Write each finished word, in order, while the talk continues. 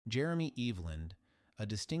Jeremy Eveland, a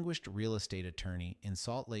distinguished real estate attorney in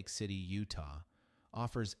Salt Lake City, Utah,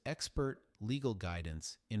 offers expert legal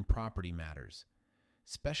guidance in property matters.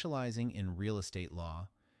 Specializing in real estate law,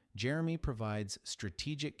 Jeremy provides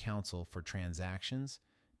strategic counsel for transactions,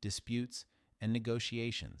 disputes, and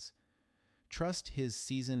negotiations. Trust his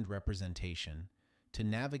seasoned representation to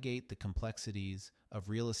navigate the complexities of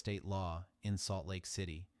real estate law in Salt Lake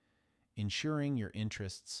City, ensuring your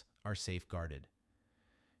interests are safeguarded.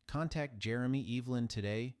 Contact Jeremy Eveland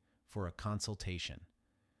today for a consultation.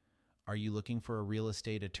 Are you looking for a real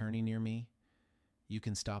estate attorney near me? You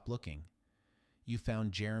can stop looking. You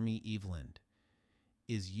found Jeremy Eveland.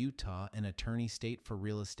 Is Utah an attorney state for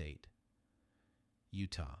real estate?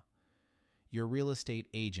 Utah. Your real estate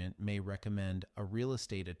agent may recommend a real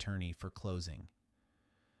estate attorney for closing.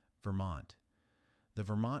 Vermont. The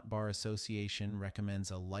Vermont Bar Association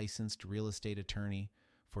recommends a licensed real estate attorney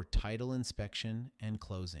for title inspection and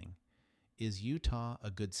closing. Is Utah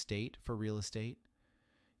a good state for real estate?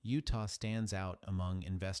 Utah stands out among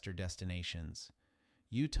investor destinations.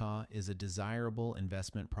 Utah is a desirable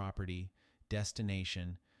investment property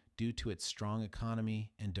destination due to its strong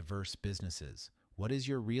economy and diverse businesses. What is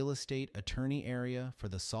your real estate attorney area for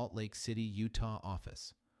the Salt Lake City, Utah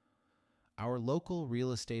office? Our local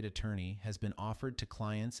real estate attorney has been offered to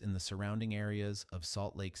clients in the surrounding areas of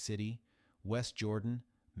Salt Lake City, West Jordan,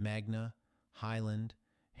 Magna, Highland,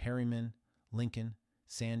 Harriman, Lincoln,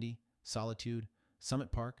 Sandy, Solitude,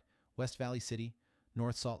 Summit Park, West Valley City,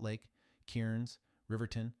 North Salt Lake, Kearns,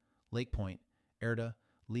 Riverton, Lake Point, Erda,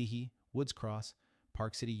 Leahy, Woods Cross,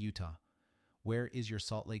 Park City, Utah. Where is your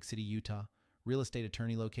Salt Lake City, Utah real estate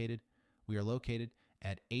attorney located? We are located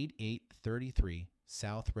at 8833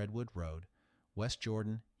 South Redwood Road, West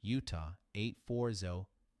Jordan, Utah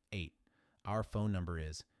 84008. Our phone number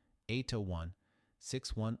is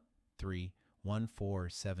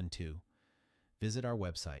 801-613-1472. Visit our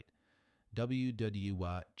website,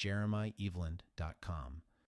 www.jeremyeveland.com.